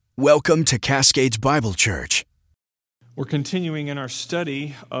Welcome to Cascades Bible Church. We're continuing in our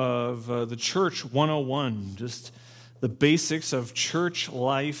study of the Church 101, just the basics of church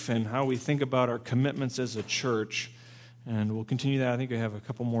life and how we think about our commitments as a church. And we'll continue that. I think I have a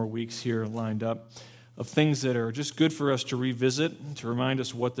couple more weeks here lined up of things that are just good for us to revisit, to remind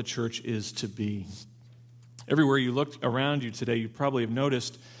us what the church is to be. Everywhere you look around you today, you probably have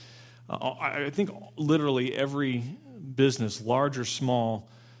noticed, I think literally every business, large or small,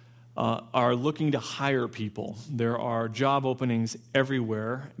 are looking to hire people. There are job openings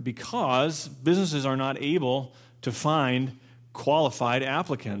everywhere because businesses are not able to find qualified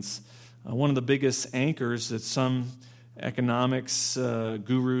applicants. One of the biggest anchors that some economics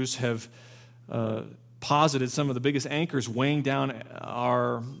gurus have posited, some of the biggest anchors weighing down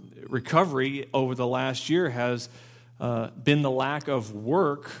our recovery over the last year has been the lack of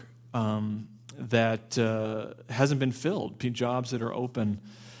work that hasn't been filled, jobs that are open.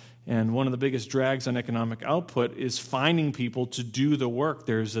 And one of the biggest drags on economic output is finding people to do the work.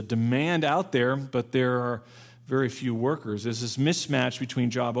 There's a demand out there, but there are very few workers. There's this mismatch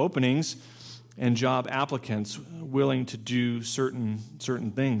between job openings and job applicants willing to do certain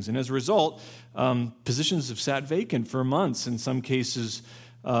things. And as a result, positions have sat vacant for months, in some cases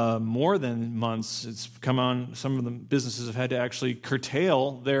more than months. It's come on, some of the businesses have had to actually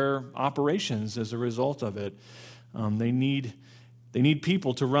curtail their operations as a result of it. They need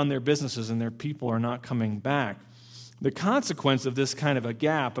people to run their businesses, and their people are not coming back. The consequence of this kind of a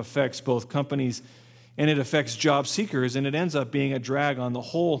gap affects both companies and it affects job seekers, and it ends up being a drag on the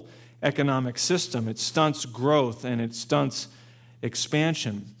whole economic system. It stunts growth and it stunts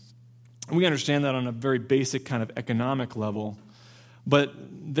expansion. We understand that on a very basic kind of economic level, but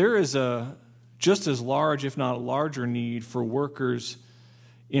there is a just as large, if not larger, need for workers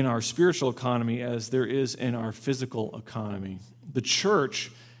in our spiritual economy as there is in our physical economy. The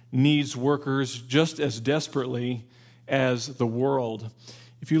church needs workers just as desperately as the world.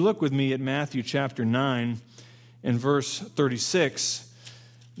 If you look with me at Matthew chapter 9 and verse 36,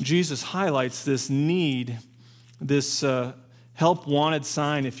 Jesus highlights this need, this help wanted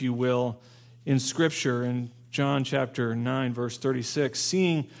sign, if you will, in Scripture. In John chapter 9, verse 36,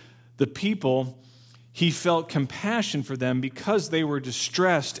 seeing the people, he felt compassion for them because they were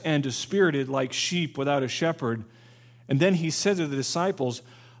distressed and dispirited like sheep without a shepherd. And then he said to the disciples,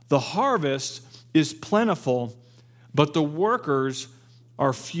 the harvest is plentiful, but the workers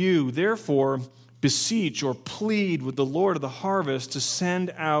are few. Therefore, beseech or plead with the Lord of the harvest to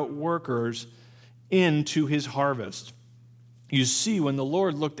send out workers into his harvest. You see, when the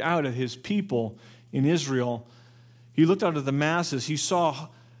Lord looked out at his people in Israel, he looked out at the masses. He saw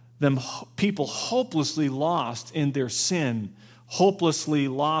them, people hopelessly lost in their sin, hopelessly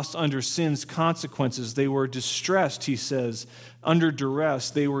lost under sin's consequences. They were distressed, he says, under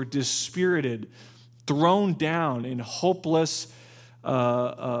duress. They were dispirited, thrown down in hopeless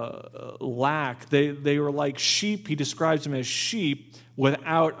lack. They were like sheep. He describes them as sheep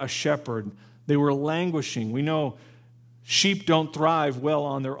without a shepherd. They were languishing. We know sheep don't thrive well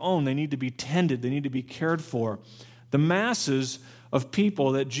on their own. They need to be tended. They need to be cared for. The masses of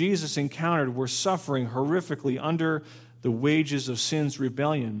people that Jesus encountered were suffering horrifically under the wages of sin's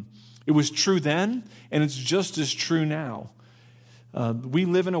rebellion. It was true then, and it's just as true now. We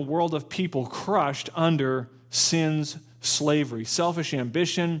live in a world of people crushed under sin's slavery. Selfish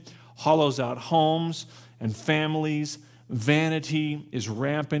ambition hollows out homes and families. Vanity is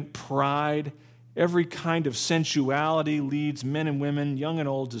rampant. Pride, every kind of sensuality leads men and women, young and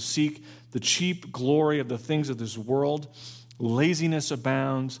old, to seek the cheap glory of the things of this world. Laziness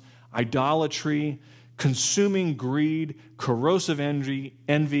abounds. Idolatry, consuming greed, corrosive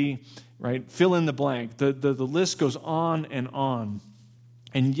envy, right? Fill in the blank. The list goes on and on.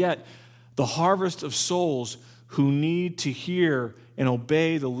 And yet, the harvest of souls who need to hear and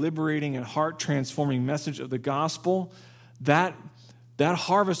obey the liberating and heart-transforming message of the gospel, that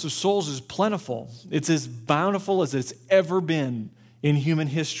harvest of souls is plentiful. It's as bountiful as it's ever been in human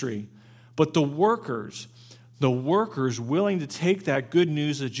history. But the workers willing to take that good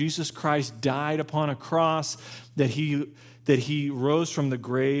news that Jesus Christ died upon a cross, that he rose from the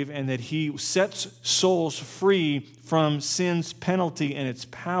grave, and that he sets souls free from sin's penalty and its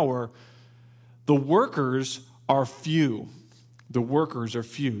power, the workers are few. The workers are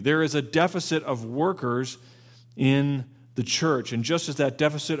few. There is a deficit of workers in the church. And just as that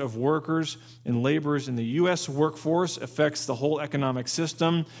deficit of workers and laborers in the U.S. workforce affects the whole economic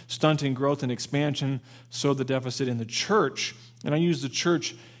system, stunting growth and expansion, so the deficit in the church, and I use the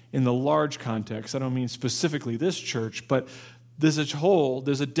church in the large context, I don't mean specifically this church, but there's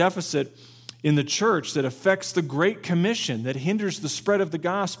a deficit in the church that affects the Great Commission, that hinders the spread of the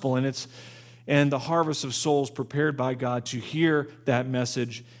gospel and the harvest of souls prepared by God to hear that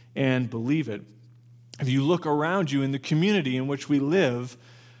message and believe it. If you look around you in the community in which we live,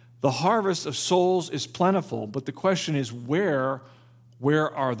 the harvest of souls is plentiful, but the question is, where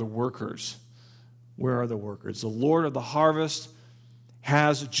are the workers? Where are the workers? The Lord of the harvest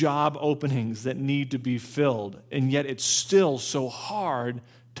has job openings that need to be filled, and yet it's still so hard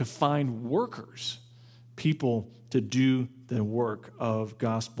to find workers, people to do the work of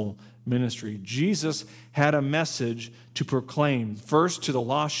gospel ministry. Jesus had a message to proclaim, first to the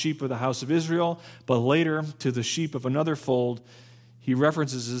lost sheep of the house of Israel, but later to the sheep of another fold. He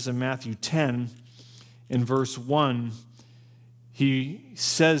references this in Matthew 10 in verse 1. He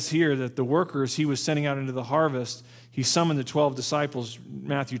says here that the workers he was sending out into the harvest, he summoned the 12 disciples,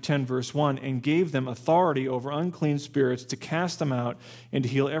 Matthew 10, verse 1, and gave them authority over unclean spirits to cast them out and to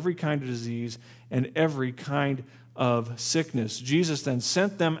heal every kind of disease and every kind of sickness. Jesus then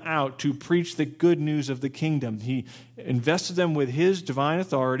sent them out to preach the good news of the kingdom. He invested them with his divine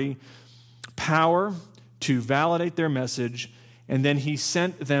authority, power to validate their message, and then he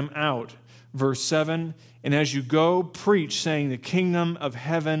sent them out. Verse 7, and as you go, preach, saying the kingdom of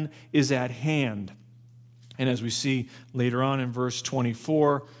heaven is at hand. And as we see later on in verse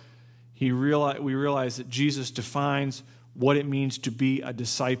 24, we realize that Jesus defines what it means to be a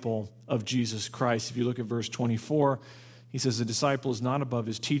disciple of Jesus Christ. If you look at verse 24, he says, a disciple is not above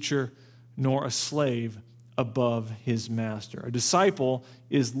his teacher, nor a slave above his master. A disciple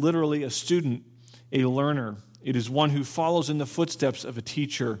is literally a student, a learner. It is one who follows in the footsteps of a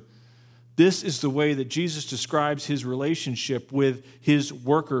teacher. This is the way that Jesus describes his relationship with his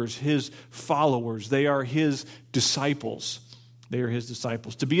workers, his followers. They are his disciples. They are his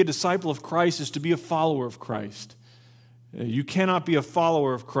disciples. To be a disciple of Christ is to be a follower of Christ. You cannot be a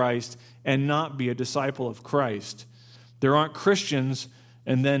follower of Christ and not be a disciple of Christ. There aren't Christians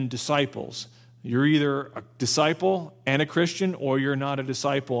and then disciples. You're either a disciple and a Christian, or you're not a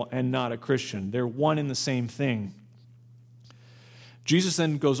disciple and not a Christian. They're one and the same thing. Jesus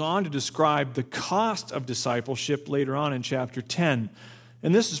then goes on to describe the cost of discipleship later on in chapter 10.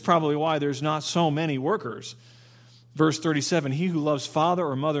 And this is probably why there's not so many workers. Verse 37, he who loves father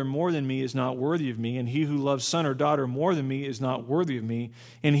or mother more than me is not worthy of me, and he who loves son or daughter more than me is not worthy of me,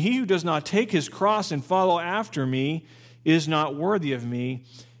 and he who does not take his cross and follow after me is not worthy of me.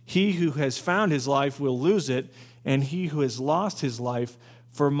 He who has found his life will lose it, and he who has lost his life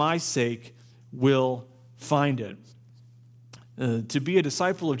for my sake will find it. To be a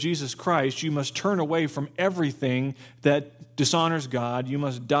disciple of Jesus Christ, you must turn away from everything that dishonors God. You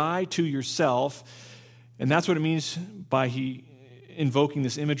must die to yourself. And that's what it means by he invoking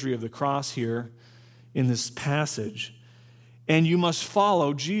this imagery of the cross here in this passage. And you must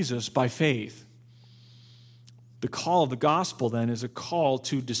follow Jesus by faith. The call of the gospel, then, is a call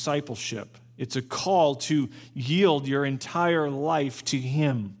to discipleship. It's a call to yield your entire life to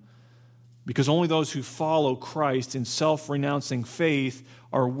him. Because only those who follow Christ in self-renouncing faith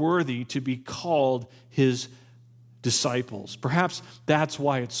are worthy to be called his disciples. Perhaps that's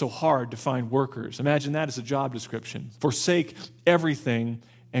why it's so hard to find workers. Imagine that as a job description. Forsake everything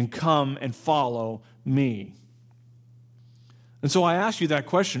and come and follow me. And so I ask you that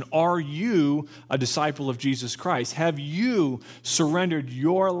question. Are you a disciple of Jesus Christ? Have you surrendered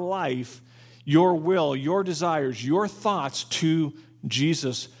your life, your will, your desires, your thoughts to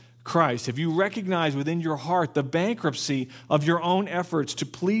Jesus Christ? Have you recognized within your heart the bankruptcy of your own efforts to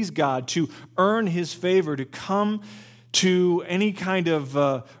please God, to earn his favor, to come to any kind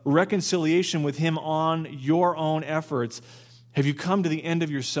of reconciliation with him on your own efforts? Have you come to the end of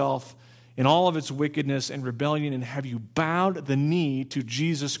yourself in all of its wickedness and rebellion, and have you bowed the knee to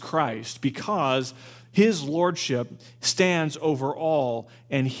Jesus Christ because his lordship stands over all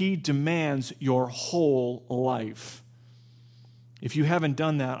and he demands your whole life? If you haven't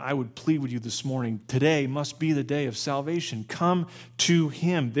done that, I would plead with you this morning. Today must be the day of salvation. Come to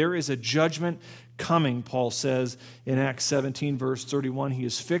him. There is a judgment coming, Paul says in Acts 17, verse 31. He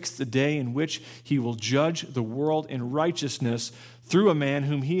has fixed the day in which he will judge the world in righteousness through a man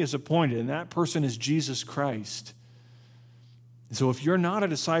whom he has appointed, and that person is Jesus Christ. So if you're not a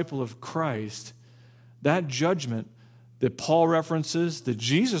disciple of Christ, that judgment that Paul references, that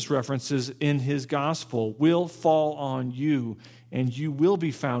Jesus references in his gospel, will fall on you, and you will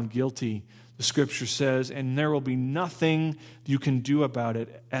be found guilty, the scripture says, and there will be nothing you can do about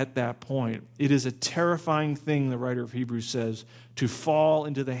it at that point. It is a terrifying thing, the writer of Hebrews says, to fall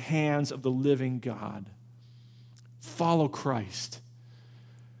into the hands of the living God. Follow Christ.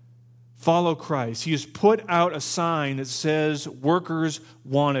 Follow Christ. He has put out a sign that says workers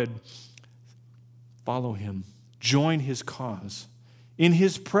wanted. Follow him. Join his cause. In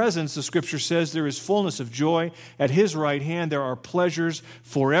his presence, the scripture says, there is fullness of joy. At his right hand, there are pleasures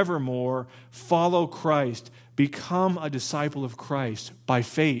forevermore. Follow Christ. Become a disciple of Christ by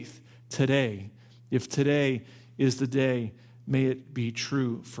faith today. If today is the day, may it be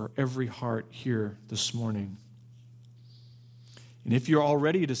true for every heart here this morning. And if you're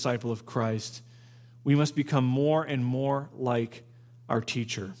already a disciple of Christ, we must become more and more like our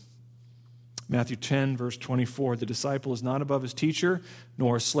teacher. Matthew 10, verse 24, the disciple is not above his teacher,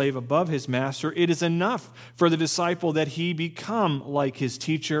 nor a slave above his master. It is enough for the disciple that he become like his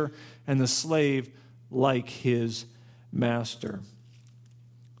teacher and the slave like his master.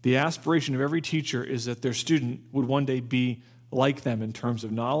 The aspiration of every teacher is that their student would one day be like them in terms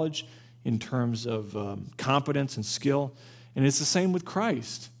of knowledge, in terms of competence and skill. And it's the same with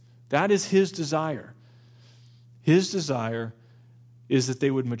Christ. That is his desire. His desire is that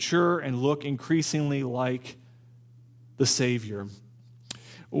they would mature and look increasingly like the Savior.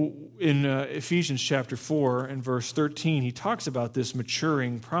 In Ephesians chapter 4 and verse 13, he talks about this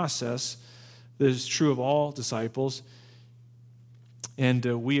maturing process that is true of all disciples. And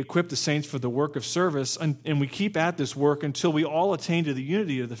we equip the saints for the work of service, and we keep at this work until we all attain to the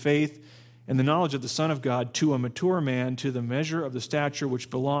unity of the faith and the knowledge of the Son of God, to a mature man, to the measure of the stature which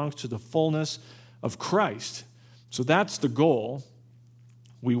belongs to the fullness of Christ. So that's the goal.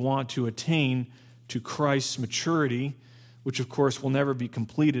 We want to attain to Christ's maturity, which of course will never be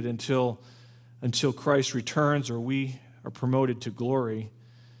completed until Christ returns or we are promoted to glory.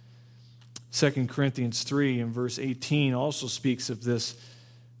 2 Corinthians 3 and verse 18 also speaks of this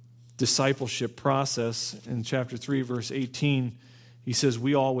discipleship process. In chapter 3, verse 18, he says,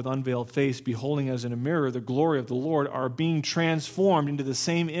 we all with unveiled face, beholding as in a mirror the glory of the Lord, are being transformed into the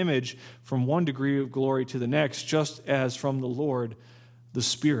same image from one degree of glory to the next, just as from the Lord the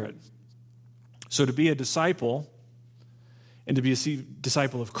Spirit. So to be a disciple and to be a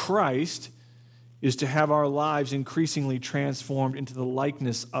disciple of Christ is to have our lives increasingly transformed into the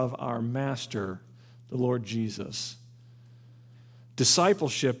likeness of our Master, the Lord Jesus.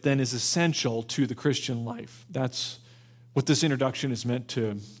 Discipleship then is essential to the Christian life. That's what this introduction is meant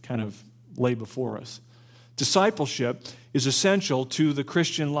to kind of lay before us. Discipleship is essential to the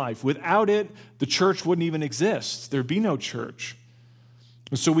Christian life. Without it, the church wouldn't even exist. There'd be no church.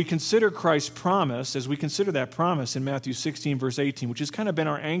 And so we consider Christ's promise, as we consider that promise in Matthew 16, verse 18, which has kind of been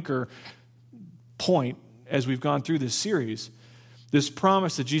our anchor point as we've gone through this series. This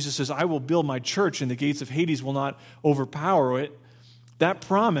promise that Jesus says, I will build my church and the gates of Hades will not overpower it. That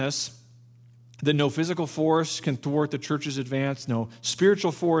promise that no physical force can thwart the church's advance, no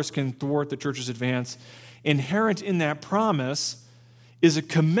spiritual force can thwart the church's advance. Inherent in that promise is a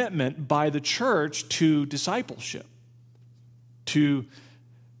commitment by the church to discipleship, to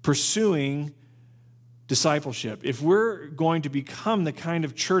pursuing discipleship. If we're going to become the kind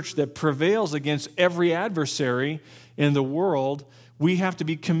of church that prevails against every adversary in the world, we have to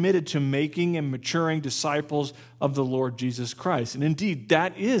be committed to making and maturing disciples of the Lord Jesus Christ. And indeed,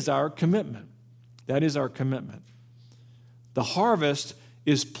 that is our commitment. That is our commitment. The harvest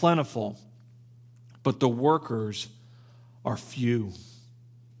is plentiful, but the workers are few.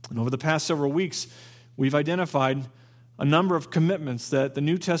 And over the past several weeks, we've identified a number of commitments that the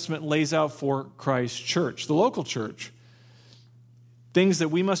New Testament lays out for Christ's church, the local church. Things that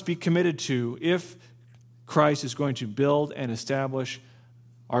we must be committed to if Christ is going to build and establish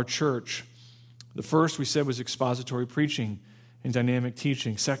our church. The first we said was expository preaching and dynamic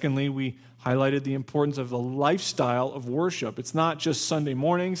teaching. Secondly, we highlighted the importance of the lifestyle of worship. It's not just Sunday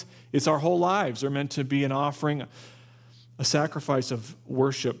mornings, it's our whole lives are meant to be an offering, a sacrifice of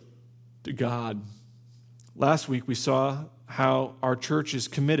worship to God. Last week we saw how our church is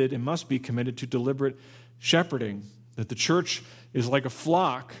committed and must be committed to deliberate shepherding, that the church is like a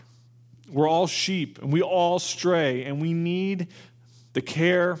flock. We're all sheep and we all stray, and we need the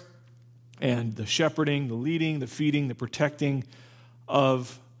care and the shepherding, the leading, the feeding, the protecting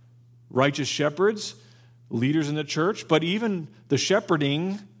of righteous shepherds, leaders in the church, but even the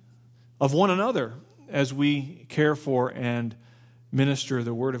shepherding of one another as we care for and minister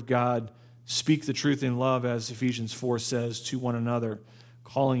the word of God, speak the truth in love, as Ephesians 4 says, to one another,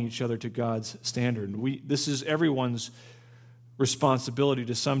 calling each other to God's standard. This is everyone's responsibility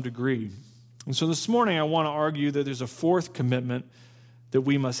to some degree. And so this morning I want to argue that there's a fourth commitment that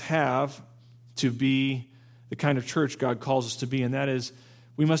we must have to be the kind of church God calls us to be, and that is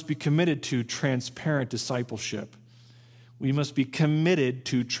we must be committed to transparent discipleship. We must be committed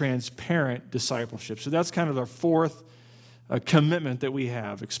to transparent discipleship. So that's kind of our fourth commitment that we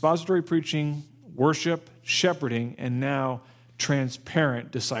have: expository preaching, worship, shepherding, and now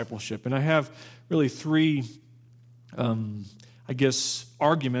transparent discipleship. And I have really three,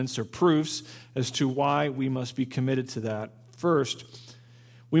 arguments or proofs as to why we must be committed to that. First,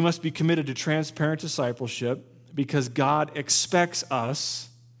 we must be committed to transparent discipleship because God expects us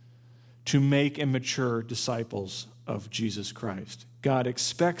to make and mature disciples of Jesus Christ. God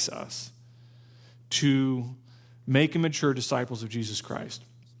expects us to make and mature disciples of Jesus Christ.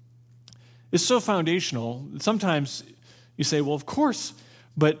 It's so foundational. Sometimes you say, well, of course,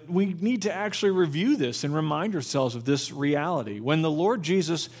 but we need to actually review this and remind ourselves of this reality. When the Lord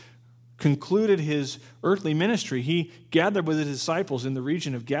Jesus concluded his earthly ministry, he gathered with his disciples in the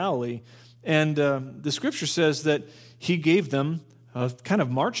region of Galilee, and the scripture says that he gave them kind of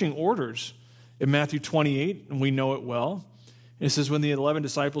marching orders in Matthew 28, and we know it well. And it says, when the 11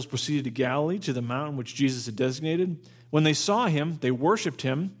 disciples proceeded to Galilee, to the mountain which Jesus had designated, when they saw him, they worshiped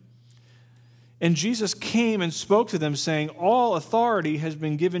him. And Jesus came and spoke to them, saying, all authority has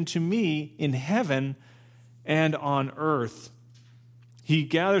been given to me in heaven and on earth. He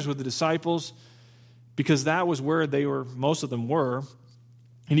gathers with the disciples because that was where most of them were.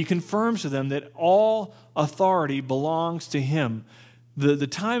 And he confirms to them that all authority belongs to him. The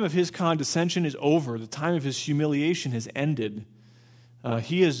time of his condescension is over. The time of his humiliation has ended.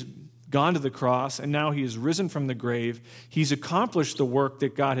 He has gone to the cross, and now he has risen from the grave. He's accomplished the work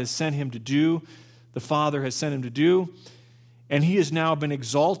that God has sent him to do, the Father has sent him to do, and he has now been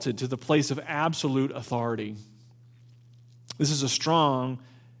exalted to the place of absolute authority. This is a strong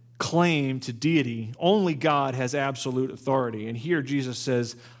claim to deity. Only God has absolute authority. And here Jesus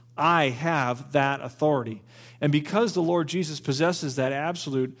says, I have that authority. And because the Lord Jesus possesses that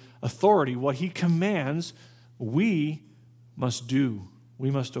absolute authority, what he commands, we must do. We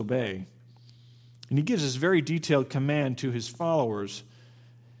must obey. And he gives this very detailed command to his followers.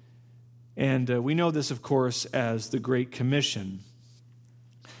 And we know this, of course, as the Great Commission.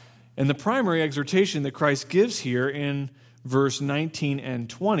 And the primary exhortation that Christ gives here in verse 19 and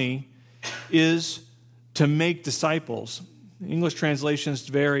 20 is to make disciples. English translations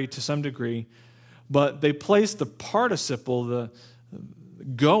vary to some degree, but they place the participle, the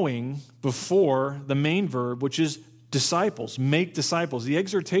going, before the main verb, which is disciples, make disciples. The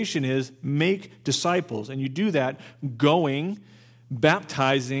exhortation is make disciples, and you do that going,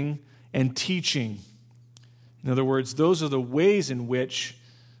 baptizing, and teaching. In other words, those are the ways in which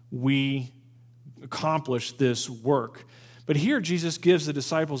we accomplish this work. But here Jesus gives the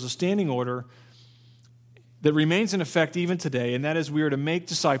disciples a standing order that remains in effect even today, and that is we are to make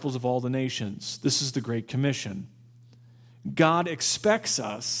disciples of all the nations. This is the Great Commission. God expects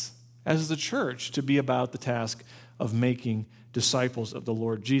us as the church to be about the task of making disciples of the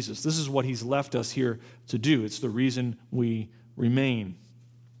Lord Jesus. This is what he's left us here to do. It's the reason we remain.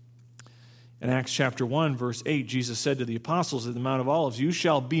 In Acts chapter 1, verse 8, Jesus said to the apostles at the Mount of Olives, you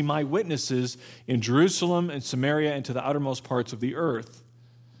shall be my witnesses in Jerusalem and Samaria and to the uttermost parts of the earth.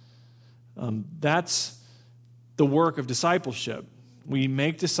 That's the work of discipleship. We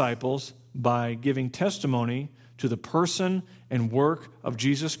make disciples by giving testimony to the person and work of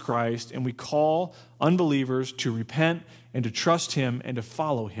Jesus Christ, and we call unbelievers to repent and to trust him and to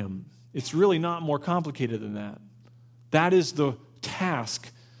follow him. It's really not more complicated than that. That is the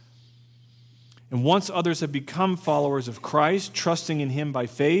task. And once others have become followers of Christ, trusting in him by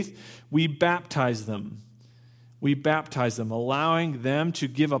faith, we baptize them. We baptize them, allowing them to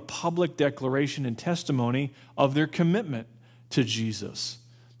give a public declaration and testimony of their commitment to Jesus.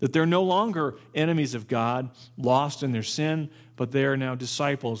 That they're no longer enemies of God, lost in their sin, but they are now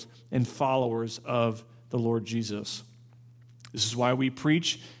disciples and followers of the Lord Jesus. This is why we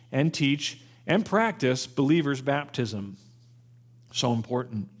preach and teach and practice believers' baptism. So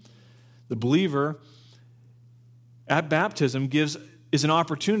important. The believer at baptism is an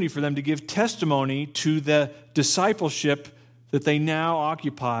opportunity for them to give testimony to the discipleship that they now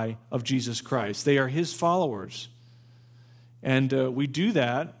occupy of Jesus Christ. They are his followers. And we do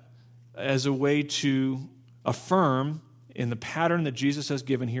that as a way to affirm in the pattern that Jesus has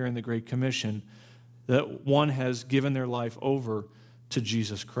given here in the Great Commission that one has given their life over to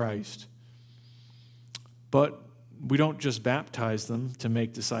Jesus Christ. But we don't just baptize them to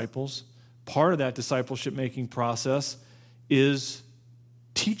make disciples. Part of that discipleship-making process is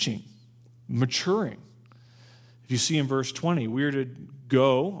teaching, maturing. If you see in verse 20, we are to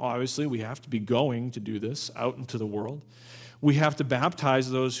go, obviously we have to be going to do this out into the world. We have to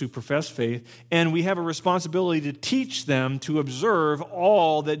baptize those who profess faith, and we have a responsibility to teach them to observe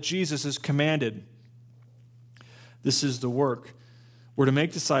all that Jesus has commanded. This is the work. We're to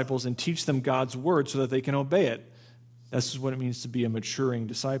make disciples and teach them God's word so that they can obey it. This is what it means to be a maturing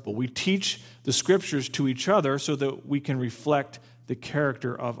disciple. We teach the Scriptures to each other so that we can reflect the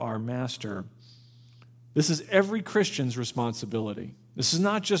character of our Master. This is every Christian's responsibility. This is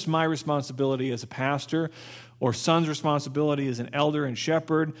not just my responsibility as a pastor, or Son's responsibility as an elder and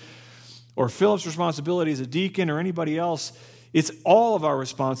shepherd, or Philip's responsibility as a deacon, or anybody else. It's all of our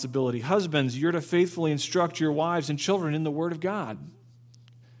responsibility. Husbands, you're to faithfully instruct your wives and children in the Word of God.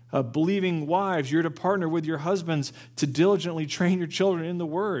 Believing wives, you're to partner with your husbands to diligently train your children in the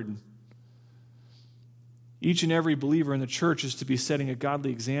Word. Each and every believer in the church is to be setting a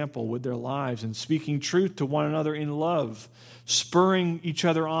godly example with their lives and speaking truth to one another in love, spurring each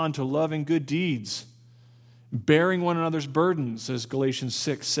other on to love and good deeds, bearing one another's burdens, as Galatians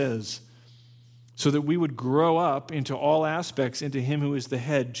 6 says, so that we would grow up into all aspects into Him who is the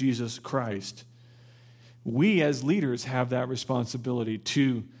head, Jesus Christ. We as leaders have that responsibility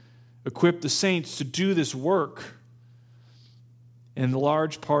to equip the saints to do this work. And the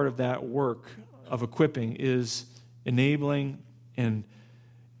large part of that work of equipping is enabling and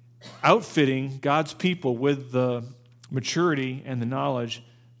outfitting God's people with the maturity and the knowledge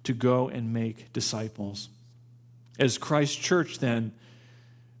to go and make disciples. As Christ's church, then,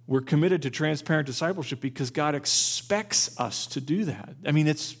 we're committed to transparent discipleship because God expects us to do that. I mean,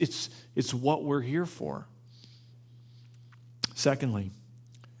 it's what we're here for. Secondly,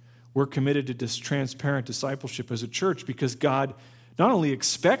 we're committed to this transparent discipleship as a church because God not only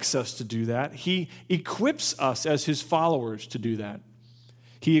expects us to do that, He equips us as His followers to do that.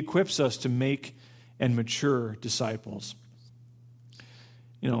 He equips us to make and mature disciples.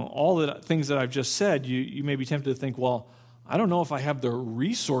 You know, all the things that I've just said, you may be tempted to think, well, I don't know if I have the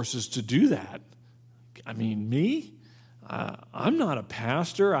resources to do that. I mean, me? I'm not a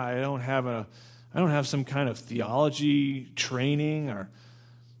pastor. I don't have some kind of theology training, or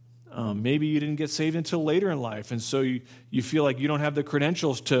maybe you didn't get saved until later in life, and so you feel like you don't have the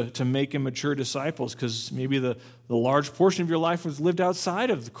credentials to make and mature disciples because maybe the large portion of your life was lived outside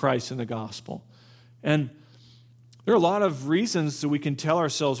of Christ and the gospel. And there are a lot of reasons that we can tell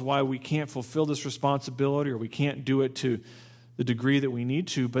ourselves why we can't fulfill this responsibility or we can't do it to the degree that we need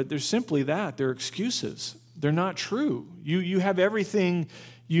to, but there's simply that. They're excuses. They're not true. You have everything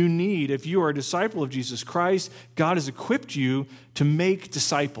you need. If you are a disciple of Jesus Christ, God has equipped you to make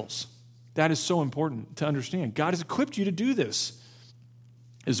disciples. That is so important to understand. God has equipped you to do this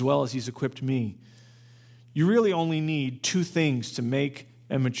as well as He's equipped me. You really only need two things to make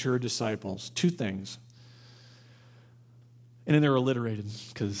and mature disciples. Two things. And then they're alliterated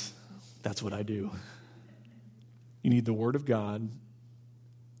because that's what I do. You need the Word of God,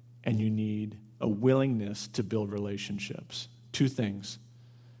 and you need a willingness to build relationships. Two things.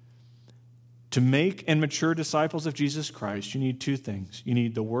 To make and mature disciples of Jesus Christ, you need two things. You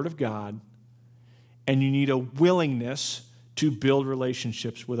need the Word of God, and you need a willingness to build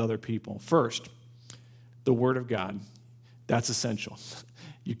relationships with other people. First, the Word of God. That's essential.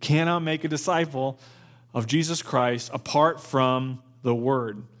 You cannot make a disciple of Jesus Christ apart from the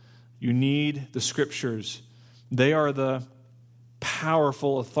Word. You need the Scriptures. They are the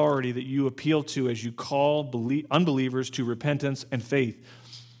powerful authority that you appeal to as you call unbelievers to repentance and faith.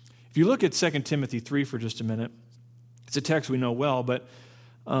 If you look at 2 Timothy 3 for just a minute, it's a text we know well, but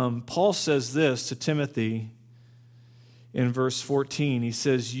Paul says this to Timothy in verse 14. He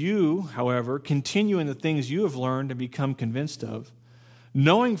says, "You, however, continue in the things you have learned and become convinced of,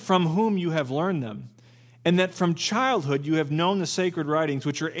 knowing from whom you have learned them, and that from childhood you have known the sacred writings,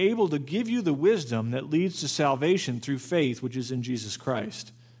 which are able to give you the wisdom that leads to salvation through faith, which is in Jesus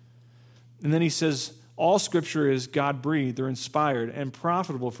Christ." And then he says, all Scripture is God-breathed, or inspired, and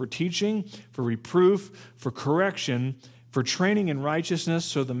profitable for teaching, for reproof, for correction, for training in righteousness,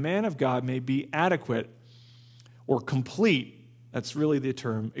 so the man of God may be adequate or complete, that's really the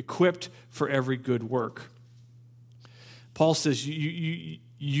term, equipped for every good work. Paul says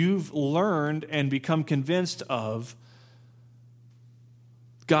you've learned and become convinced of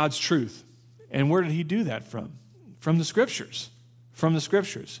God's truth. And where did he do that from? From the Scriptures. From the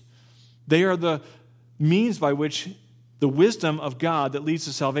Scriptures. They are the means by which the wisdom of God that leads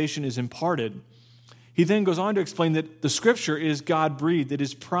to salvation is imparted. He then goes on to explain that the Scripture is God-breathed. It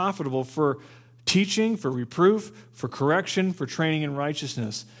is profitable for teaching, for reproof, for correction, for training in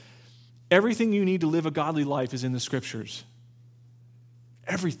righteousness. Everything you need to live a godly life is in the Scriptures.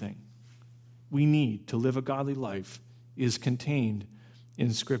 Everything we need to live a godly life is contained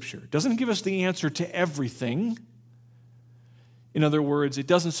in Scripture. It doesn't give us the answer to everything. In other words, it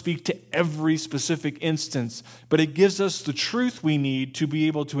doesn't speak to every specific instance, but it gives us the truth we need to be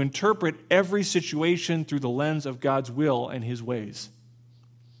able to interpret every situation through the lens of God's will and His ways.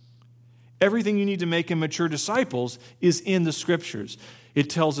 Everything you need to make mature disciples is in the Scriptures. It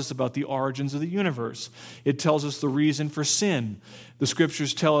tells us about the origins of the universe. It tells us the reason for sin. The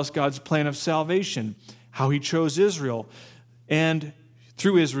Scriptures tell us God's plan of salvation, how he chose Israel, and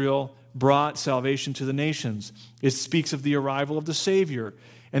through Israel brought salvation to the nations. It speaks of the arrival of the Savior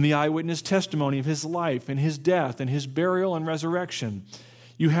and the eyewitness testimony of his life and his death and his burial and resurrection.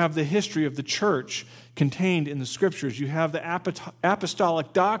 You have the history of the church contained in the Scriptures. You have the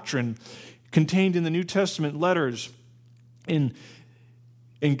apostolic doctrine contained in the New Testament letters. And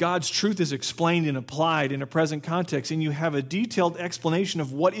God's truth is explained and applied in a present context, and you have a detailed explanation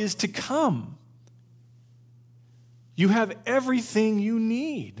of what is to come. You have everything you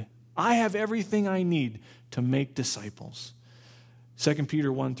need. I have everything I need to make disciples. 2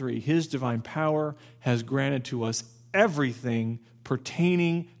 Peter 1:3, his divine power has granted to us everything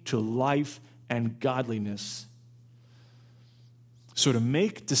pertaining to life and godliness. So to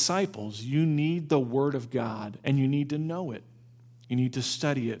make disciples, you need the Word of God, and you need to know it. You need to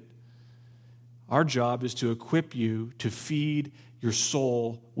study it. Our job is to equip you to feed your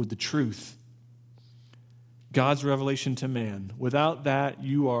soul with the truth. God's revelation to man. Without that,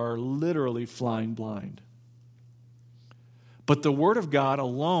 you are literally flying blind. But the Word of God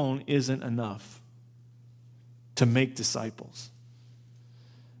alone isn't enough to make disciples.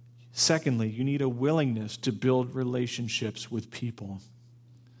 Secondly, you need a willingness to build relationships with people.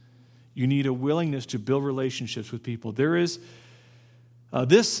 You need a willingness to build relationships with people. This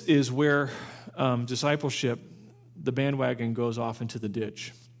is where discipleship, the bandwagon goes off into the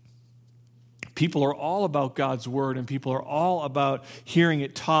ditch. People are all about God's Word, and people are all about hearing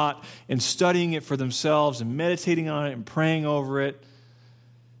it taught and studying it for themselves and meditating on it and praying over it.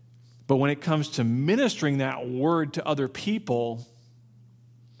 But when it comes to ministering that Word to other people,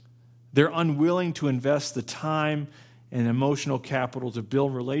 they're unwilling to invest the time and emotional capital to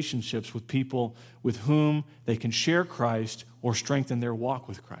build relationships with people with whom they can share Christ or strengthen their walk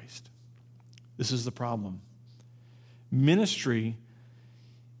with Christ. This is the problem. Ministry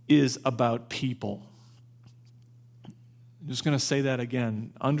is about people. I'm just going to say that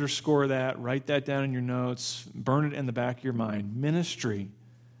again. Underscore that. Write that down in your notes. Burn it in the back of your mind. Ministry,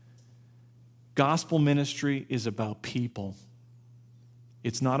 gospel ministry is about people.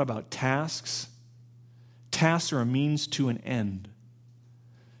 It's not about tasks. Tasks are a means to an end.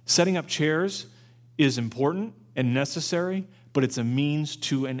 Setting up chairs is important and necessary, but it's a means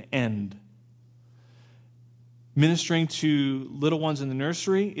to an end. Ministering to little ones in the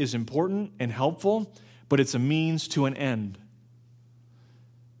nursery is important and helpful, but it's a means to an end.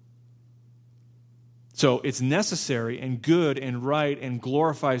 So it's necessary and good and right and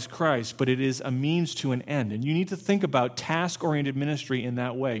glorifies Christ, but it is a means to an end. And you need to think about task-oriented ministry in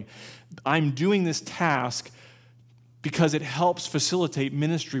that way. I'm doing this task because it helps facilitate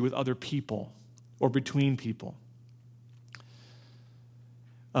ministry with other people or between people.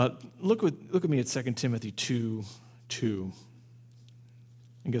 Look at me at 2 Timothy 2:2.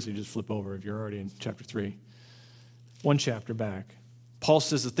 I guess you just flip over if you're already in chapter 3. One chapter back. Paul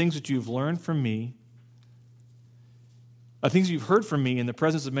says, the things that you've learned from me, things you've heard from me in the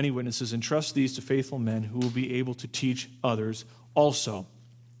presence of many witnesses, entrust these to faithful men who will be able to teach others also.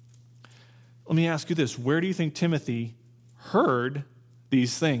 Let me ask you this. Where do you think Timothy heard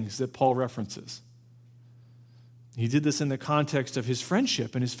these things that Paul references? He did this in the context of his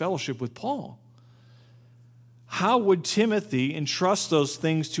friendship and his fellowship with Paul. How would Timothy entrust those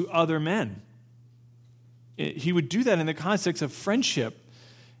things to other men? He would do that in the context of friendship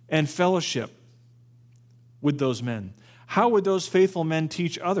and fellowship with those men. How would those faithful men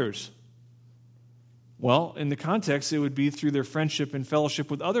teach others? Well, in the context, it would be through their friendship and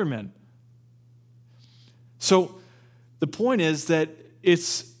fellowship with other men. So the point is that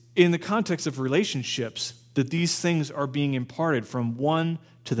it's in the context of relationships that these things are being imparted from one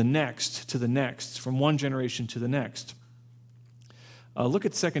to the next, from one generation to the next. Look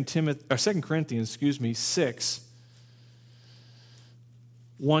at 2 Corinthians, 6,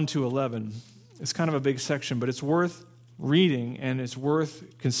 1 to 11. It's kind of a big section, but it's worth reading and it's worth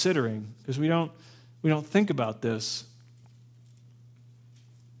considering because we don't think about this.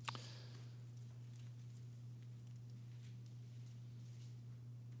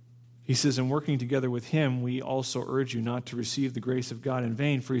 He says, in working together with him, we also urge you not to receive the grace of God in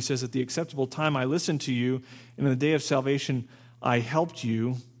vain. For he says, at the acceptable time I listened to you, and in the day of salvation I helped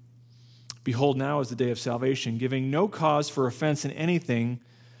you. Behold, now is the day of salvation, giving no cause for offense in anything,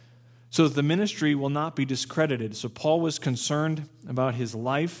 so that the ministry will not be discredited. So Paul was concerned about his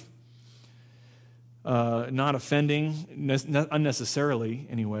life, not offending, unnecessarily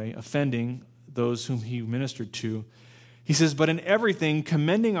anyway, offending those whom he ministered to. He says, but in everything,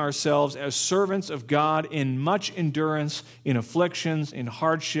 commending ourselves as servants of God in much endurance, in afflictions, in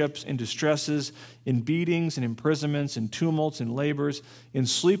hardships, in distresses, in beatings, in imprisonments, in tumults, in labors, in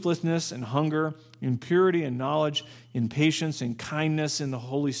sleeplessness and hunger, in purity and knowledge, in patience and kindness, in the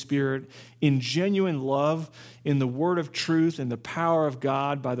Holy Spirit, in genuine love, in the word of truth, in the power of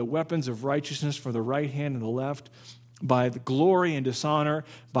God, by the weapons of righteousness for the right hand and the left, by the glory and dishonor,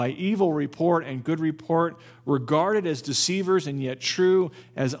 by evil report and good report, regarded as deceivers and yet true,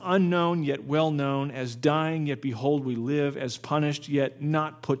 as unknown yet well known, as dying yet behold we live, as punished yet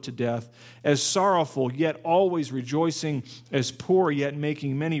not put to death, as sorrowful yet always rejoicing, as poor yet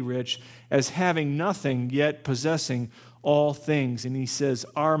making many rich, as having nothing yet possessing all things. And he says,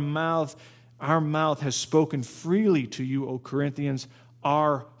 our mouth has spoken freely to you, O Corinthians.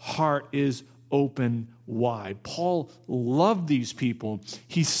 Our heart is open wide. Paul loved these people.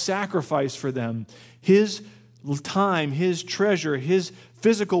 He sacrificed for them his time, his treasure, his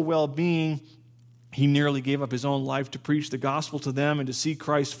physical well-being. He nearly gave up his own life to preach the gospel to them and to see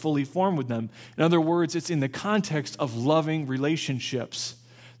Christ fully formed with them. In other words, it's in the context of loving relationships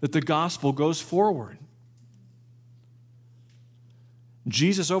that the gospel goes forward.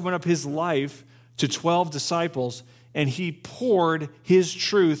 Jesus opened up his life to 12 disciples, and he poured his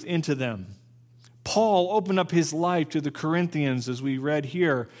truth into them. Paul opened up his life to the Corinthians, as we read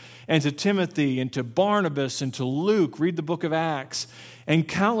here, and to Timothy, and to Barnabas, and to Luke. Read the book of Acts, and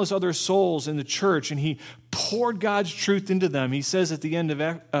countless other souls in the church, and he poured God's truth into them. He says at the end of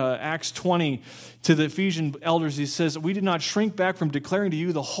Acts 20 to the Ephesian elders, he says, we did not shrink back from declaring to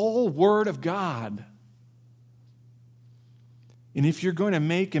you the whole word of God. And if you're going to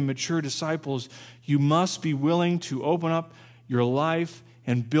make and mature disciples, you must be willing to open up your life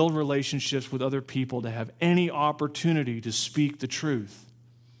and build relationships with other people to have any opportunity to speak the truth,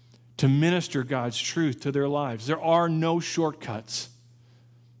 to minister God's truth to their lives. There are no shortcuts.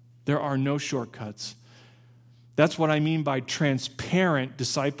 There are no shortcuts. That's what I mean by transparent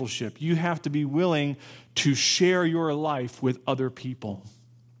discipleship. You have to be willing to share your life with other people,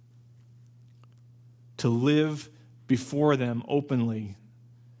 to live before them openly.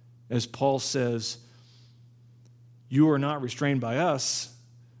 As Paul says, you are not restrained by us.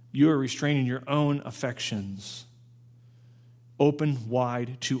 You are restraining your own affections. Open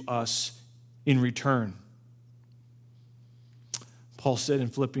wide to us in return. Paul said in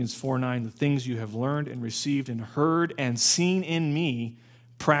Philippians 4:9, the things you have learned and received and heard and seen in me,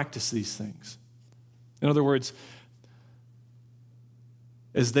 practice these things. In other words,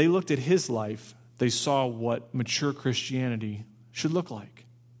 as they looked at his life, they saw what mature Christianity should look like.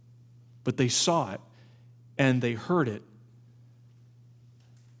 But they saw it, and they heard it,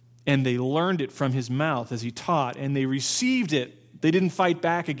 and they learned it from his mouth as he taught, and they received it. They didn't fight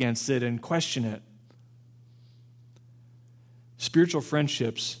back against it and question it. Spiritual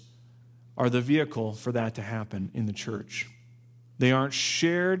friendships are the vehicle for that to happen in the church. They aren't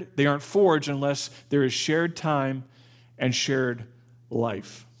forged unless there is shared time and shared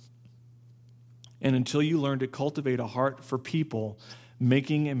life. And until you learn to cultivate a heart for people,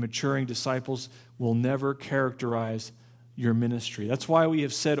 making and maturing disciples will never characterize your ministry. That's why we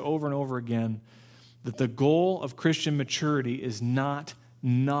have said over and over again that the goal of Christian maturity is not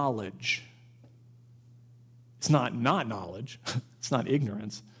knowledge. It's not knowledge. It's not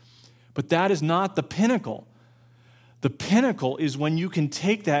ignorance. But that is not the pinnacle. The pinnacle is when you can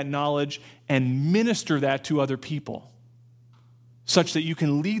take that knowledge and minister that to other people, such that you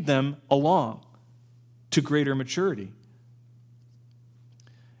can lead them along to greater maturity.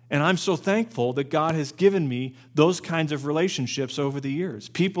 And I'm so thankful that God has given me those kinds of relationships over the years.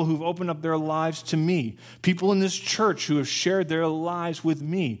 People who've opened up their lives to me. People in this church who have shared their lives with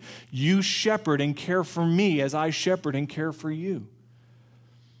me. You shepherd and care for me as I shepherd and care for you.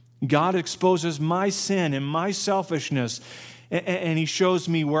 God exposes my sin and my selfishness, and he shows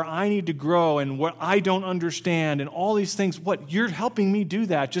me where I need to grow and what I don't understand and all these things. What? You're helping me do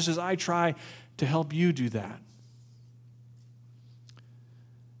that just as I try to help you do that.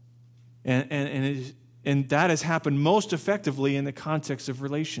 And that has happened most effectively in the context of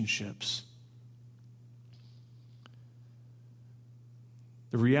relationships.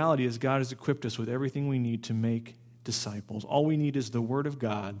 The reality is God has equipped us with everything we need to make disciples. All we need is the Word of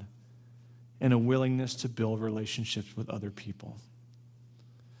God and a willingness to build relationships with other people.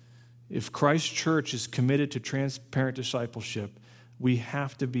 If Christ's church is committed to transparent discipleship, we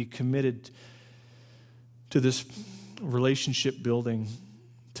have to be committed to this relationship building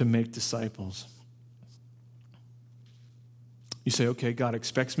to make disciples. You say, okay, God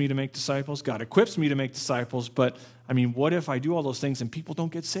expects me to make disciples. God equips me to make disciples. But, what if I do all those things and people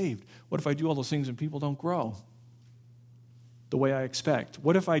don't get saved? What if I do all those things and people don't grow? the way I expect?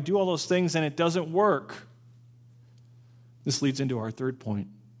 What if I do all those things and it doesn't work? This leads into our third point.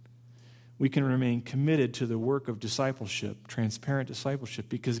 We can remain committed to the work of discipleship, transparent discipleship,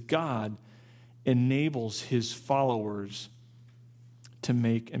 because God enables his followers to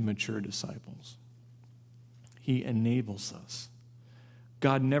make and mature disciples. He enables us.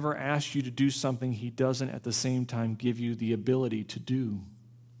 God never asks you to do something he doesn't at the same time give you the ability to do.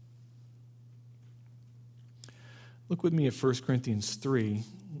 Look with me at 1 Corinthians 3.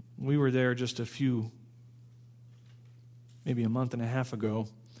 We were there just maybe a month and a half ago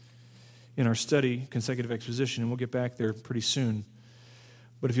in our study, Consecutive Exposition, and we'll get back there pretty soon.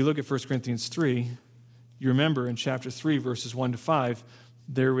 But if you look at 1 Corinthians 3, you remember in chapter 3, verses 1 to 5,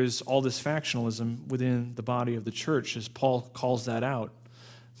 there was all this factionalism within the body of the church, as Paul calls that out.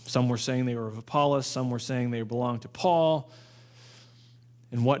 Some were saying they were of Apollos, some were saying they belonged to Paul,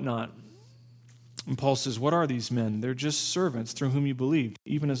 and whatnot. And Paul says, what are these men? They're just servants through whom you believed,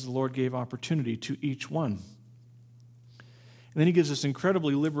 even as the Lord gave opportunity to each one. And then he gives this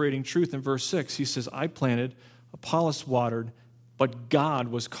incredibly liberating truth in verse 6. He says, I planted, Apollos watered, but God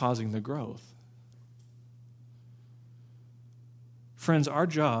was causing the growth. Friends, our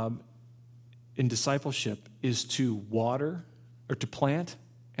job in discipleship is to plant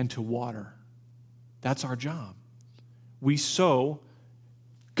and to water. That's our job. We sow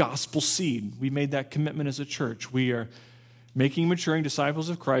gospel seed. We made that commitment as a church. We are making maturing disciples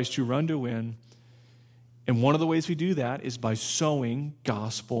of Christ who run to win. And one of the ways we do that is by sowing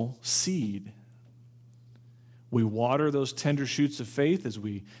gospel seed. We water those tender shoots of faith as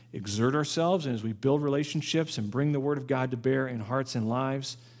we exert ourselves and as we build relationships and bring the Word of God to bear in hearts and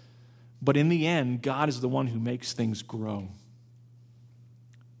lives. But in the end, God is the one who makes things grow.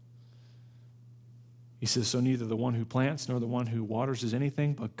 He says, so neither the one who plants nor the one who waters is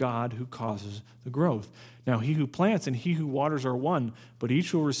anything, but God who causes the growth. Now he who plants and he who waters are one, but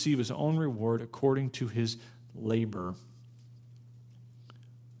each will receive his own reward according to his labor.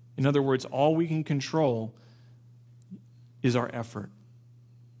 In other words, all we can control is our effort.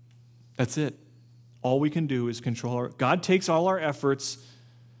 That's it. All we can do is control God takes all our efforts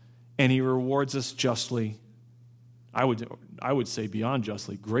and he rewards us justly. I would say beyond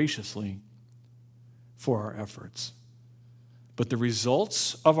justly, graciously, for our efforts. But the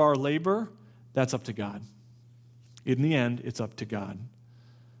results of our labor, that's up to God. In the end, it's up to God.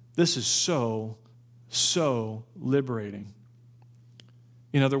 This is so liberating.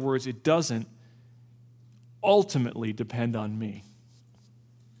 In other words, it doesn't ultimately depend on me.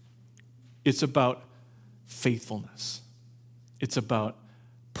 It's about faithfulness. It's about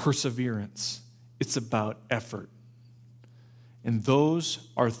perseverance. It's about effort. And those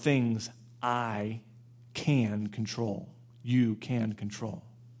are things I can control. You can control.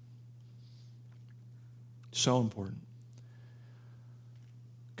 So important.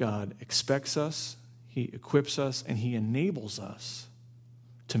 God expects us, he equips us, and he enables us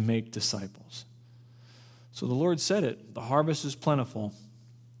to make disciples. So the Lord said it, the harvest is plentiful,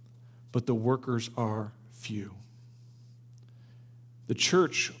 but the workers are few. The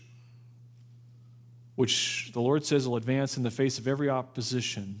church, which the Lord says will advance in the face of every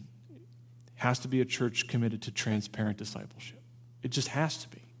opposition, has to be a church committed to transparent discipleship. It just has to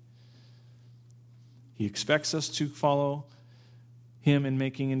be. He expects us to follow him in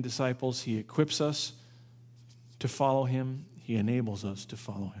making disciples. He equips us to follow him. He enables us to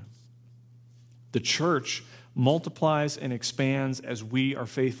follow him. The church multiplies and expands as we are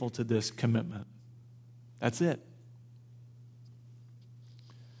faithful to this commitment. That's it.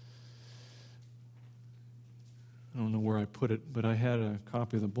 I don't know where I put it, but I had a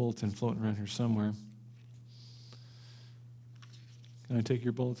copy of the bulletin floating around here somewhere. Can I take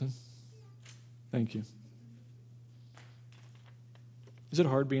your bulletin? Thank you. Is it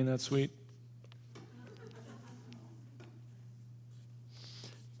hard being that sweet?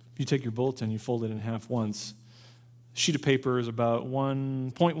 If you take your bulletin, you fold it in half once. A sheet of paper is about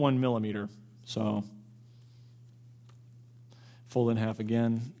 1.1 millimeter. So fold in half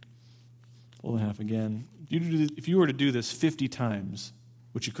again, fold in half again. If you were to do this 50 times,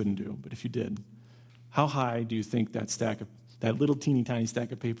 which you couldn't do, but if you did, how high do you think that little teeny tiny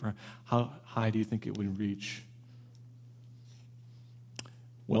stack of paper, how high do you think it would reach?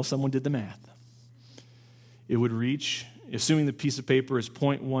 Well, someone did the math. It would reach, assuming the piece of paper is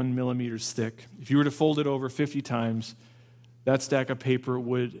 0.1 millimeters thick, if you were to fold it over 50 times, that stack of paper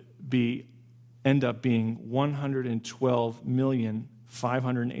would end up being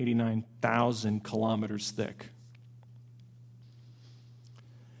 112,589,000 kilometers thick.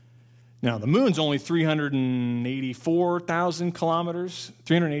 Now, the moon's only 384,000 kilometers,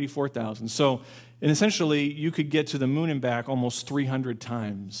 384,000. So And essentially, you could get to the moon and back almost 300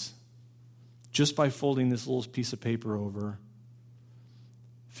 times just by folding this little piece of paper over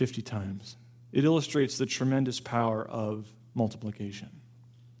 50 times. It illustrates the tremendous power of multiplication.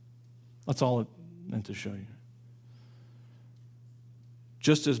 That's all it meant to show you.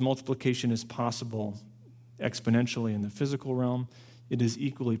 Just as multiplication is possible exponentially in the physical realm, it is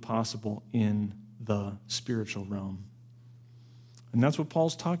equally possible in the spiritual realm. And that's what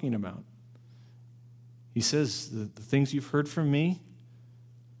Paul's talking about. He says, the things you've heard from me,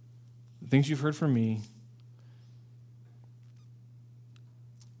 in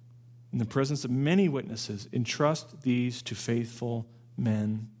the presence of many witnesses, entrust these to faithful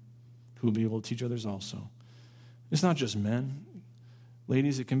men who will be able to teach others also. It's not just men.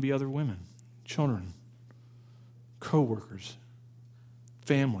 Ladies, it can be other women, children, co-workers,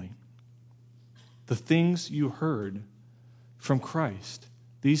 family. The things you heard from Christ,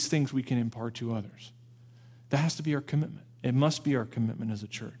 these things we can impart to others. That has to be our commitment. It must be our commitment as a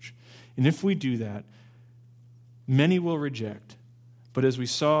church. And if we do that, many will reject. But as we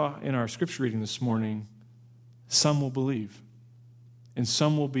saw in our scripture reading this morning, some will believe. And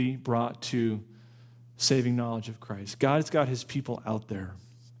some will be brought to saving knowledge of Christ. God's got his people out there.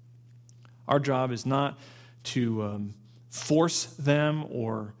 Our job is not to force them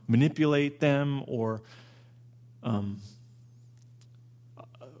or manipulate them or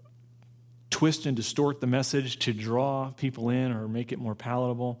twist and distort the message to draw people in or make it more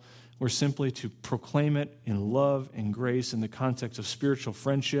palatable. We're simply to proclaim it in love and grace in the context of spiritual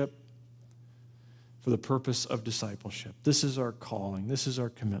friendship for the purpose of discipleship. This is our calling. This is our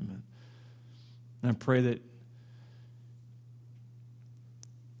commitment. And I pray that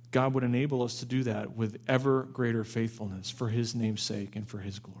God would enable us to do that with ever greater faithfulness for his name's sake and for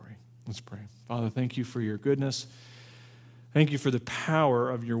his glory. Let's pray. Father, thank you for your goodness. Thank you for the power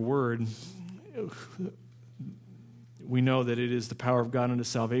of your word. We know that it is the power of God unto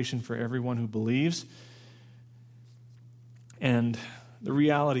salvation for everyone who believes. And the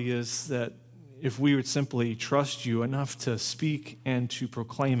reality is that if we would simply trust you enough to speak and to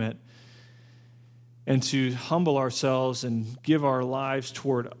proclaim it, and to humble ourselves and give our lives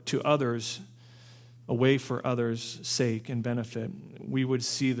to others, away for others' sake and benefit, we would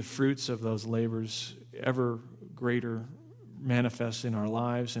see the fruits of those labors ever greater manifest in our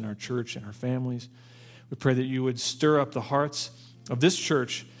lives, in our church, in our families. We pray that you would stir up the hearts of this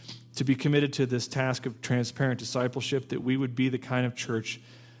church to be committed to this task of transparent discipleship, that we would be the kind of church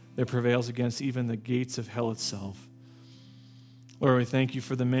that prevails against even the gates of hell itself. Lord, we thank you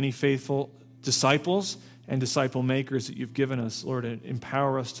for the many faithful disciples and disciple makers that you've given us. Lord,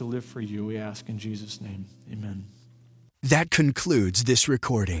 empower us to live for you, we ask in Jesus' name. Amen. That concludes this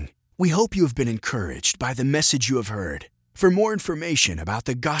recording. We hope you have been encouraged by the message you have heard. For more information about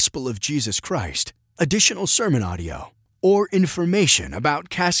the gospel of Jesus Christ, additional sermon audio, or information about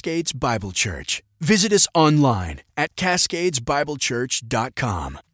Cascades Bible Church, visit us online at cascadesbiblechurch.com.